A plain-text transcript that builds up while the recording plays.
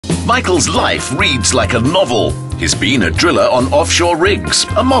Michael's life reads like a novel. He's been a driller on offshore rigs,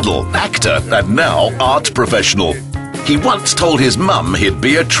 a model, actor, and now art professional. He once told his mum he'd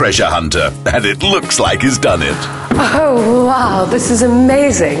be a treasure hunter, and it looks like he's done it. Oh, wow, this is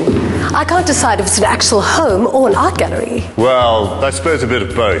amazing. I can't decide if it's an actual home or an art gallery. Well, I suppose a bit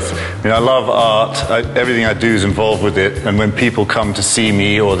of both. I mean, I love art. Everything I do is involved with it. And when people come to see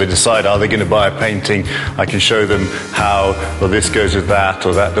me or they decide, are they going to buy a painting, I can show them how, well, this goes with that,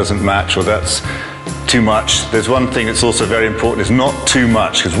 or that doesn't match, or that's too much. There's one thing that's also very important, is not too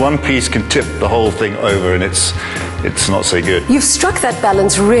much, because one piece can tip the whole thing over and it's not so good. You've struck that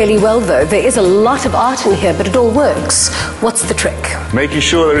balance really well, though. There is a lot of art in here, but it all works. What's the trick? Making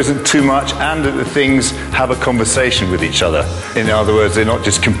sure there isn't too much and that the things have a conversation with each other. In other words, they're not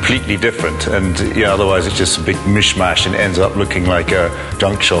just completely different, and otherwise it's just a big mishmash and ends up looking like a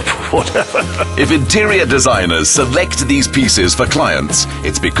junk shop or whatever. If interior designers select these pieces for clients,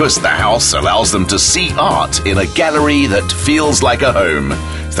 it's because the house allows them to see art in a gallery that feels like a home.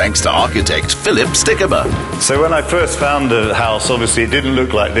 Thanks to architect Philip Stickamer. So when I first found the house, obviously it didn't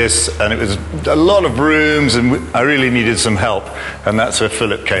look like this, and it was a lot of rooms, and I really needed some help, and that's where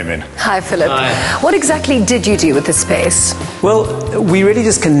Philip came in. Hi, Philip. Hi. What exactly did you do with this space? Well, we really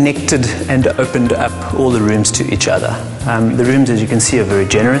just connected and opened up all the rooms to each other. The rooms, as you can see, are very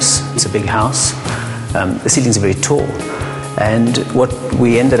generous. It's a big house. The ceilings are very tall. And what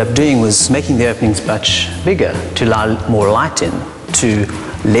we ended up doing was making the openings much bigger to allow more light in, to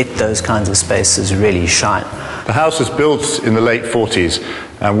let those kinds of spaces really shine. The house was built in the late 40s,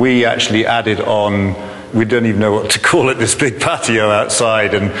 and we actually added on, we don't even know what to call it, this big patio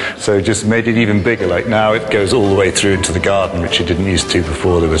outside, and so just made it even bigger. Like now it goes all the way through into the garden, which it didn't used to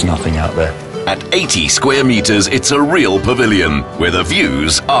before. There was nothing out there. At 80 square meters, it's a real pavilion, where the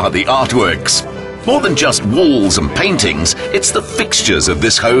views are the artworks. More than just walls and paintings, it's the fixtures of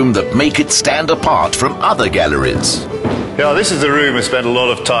this home that make it stand apart from other galleries. Yeah, this is the room I spent a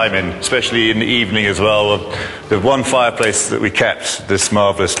lot of time in, especially in the evening as well. The one fireplace that we kept, this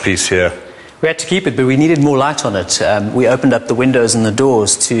marvellous piece here. We had to keep it, but we needed more light on it. We opened up the windows and the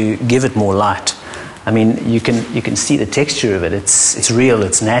doors to give it more light. I mean, you can see the texture of it. It's real,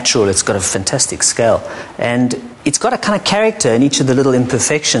 it's natural, it's got a fantastic scale. And it's got a kind of character, and each of the little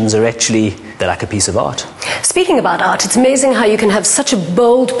imperfections are actually, they're like a piece of art. Speaking about art, it's amazing how you can have such a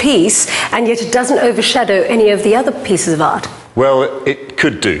bold piece, and yet it doesn't overshadow any of the other pieces of art. Well, it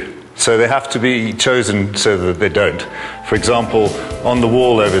could do. So they have to be chosen so that they don't. For example, on the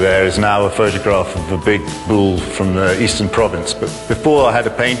wall over there is now a photograph of a big bull from the Eastern Province. But before I had a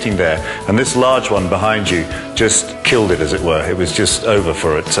painting there, and this large one behind you just killed it, as it were. It was just over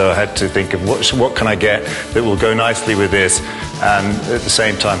for it. So I had to think of what can I get that will go nicely with this and at the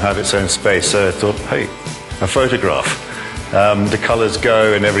same time have its own space. So I thought, hey, a photograph. The colours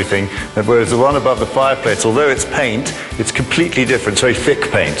go and everything, whereas the one above the fireplace, although it's paint, it's completely different. It's very thick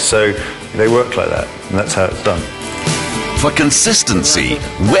paint, so they work like that, and that's how it's done. For consistency,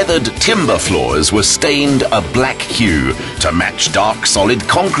 weathered timber floors were stained a black hue to match dark solid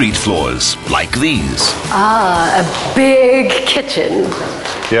concrete floors, like these. Ah, a big kitchen.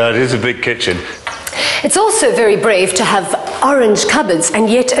 Yeah, it is a big kitchen. It's also very brave to have orange cupboards, and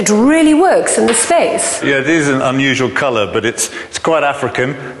yet it really works in the space. Yeah, it is an unusual colour, but it's quite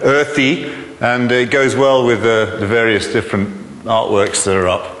African, earthy, and it goes well with the various different artworks that are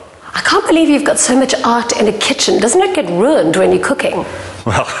up. I can't believe you've got so much art in a kitchen. Doesn't it get ruined when you're cooking?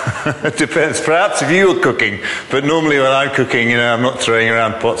 Well, it depends. Perhaps if you were cooking, but normally when I'm cooking, I'm not throwing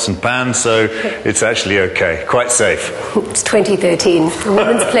around pots and pans, so it's actually okay, quite safe. It's 2013. A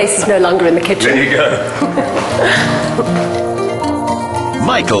woman's place is no longer in the kitchen. There you go.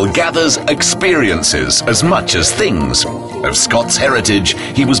 Michael gathers experiences as much as things. Of Scots heritage,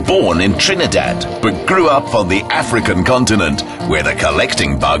 he was born in Trinidad, but grew up on the African continent, where the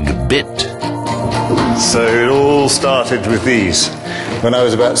collecting bug bit. So it all started with these. When I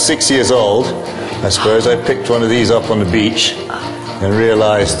was about 6 years old, I suppose, I picked one of these up on the beach and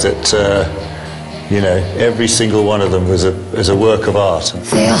realised that, every single one of them was a work of art.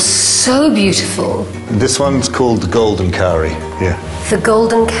 They are so beautiful. This one's called the Golden Cowrie. Yeah. The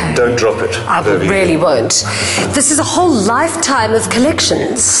Golden Cowrie. Don't drop it. I really won't. This is a whole lifetime of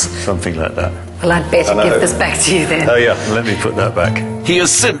collections. Something like that. Well, I'd better give this back to you then. Oh yeah, let me put that back. He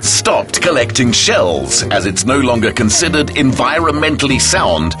has since stopped collecting shells, as it's no longer considered environmentally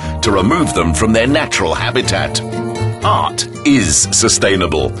sound to remove them from their natural habitat. Art is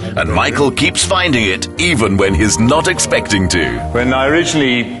sustainable, and Michael keeps finding it even when he's not expecting to. When I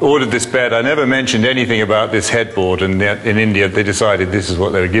originally ordered this bed, I never mentioned anything about this headboard, and in India they decided this is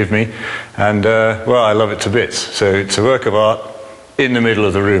what they would give me, and well, I love it to bits. So it's a work of art, in the middle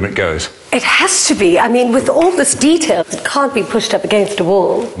of the room it goes. It has to be. I mean, with all this detail, it can't be pushed up against a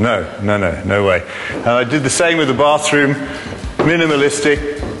wall. No way. I did the same with the bathroom,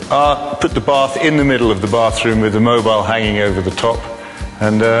 minimalistic. Put the bath in the middle of the bathroom with the mobile hanging over the top,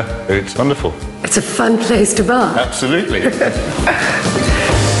 and it's wonderful. It's a fun place to bath. Absolutely.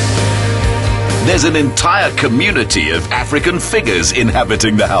 There's an entire community of African figures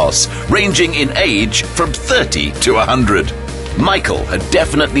inhabiting the house, ranging in age from 30 to 100. Michael had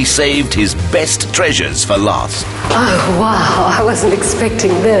definitely saved his best treasures for last. Oh, wow. I wasn't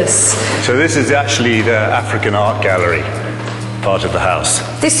expecting this. So this is actually the African art gallery part of the house.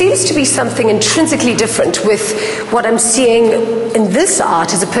 There seems to be something intrinsically different with what I'm seeing in this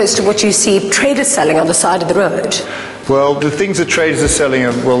art as opposed to what you see traders selling on the side of the road. Well, the things that traders are selling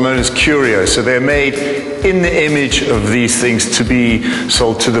are well known as curios, so they're made in the image of these things to be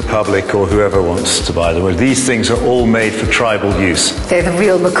sold to the public or whoever wants to buy them. Well, these things are all made for tribal use. They're the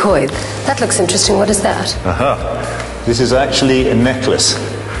real McCoy. That looks interesting. What is that? This is actually a necklace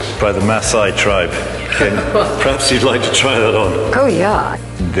by the Maasai tribe. Ken, perhaps you'd like to try that on. Oh, yeah.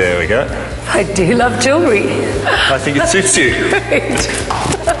 There we go. I do love jewelry. I think it suits you.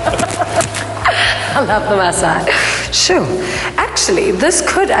 I love the Maasai. Sure. Actually, this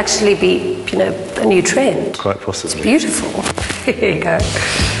could actually be, a new trend. Quite possibly. It's beautiful. Here you go.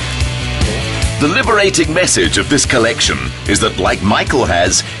 The liberating message of this collection is that, like Michael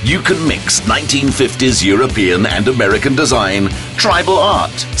has, you can mix 1950s European and American design, tribal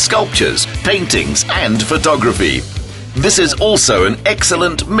art, sculptures, paintings, and photography. This is also an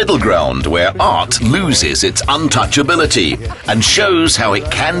excellent middle ground where art loses its untouchability and shows how it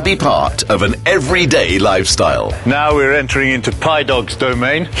can be part of an everyday lifestyle. Now we're entering into Pie Dog's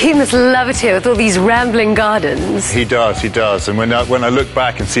domain. He must love it here with all these rambling gardens. He does. And when I look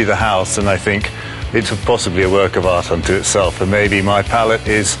back and see the house, and I think it's possibly a work of art unto itself, and maybe my palette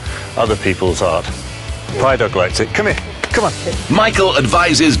is other people's art. Pie Dog likes it. Come here. Come on. Michael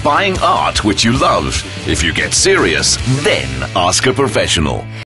advises buying art which you love. If you get serious, then ask a professional.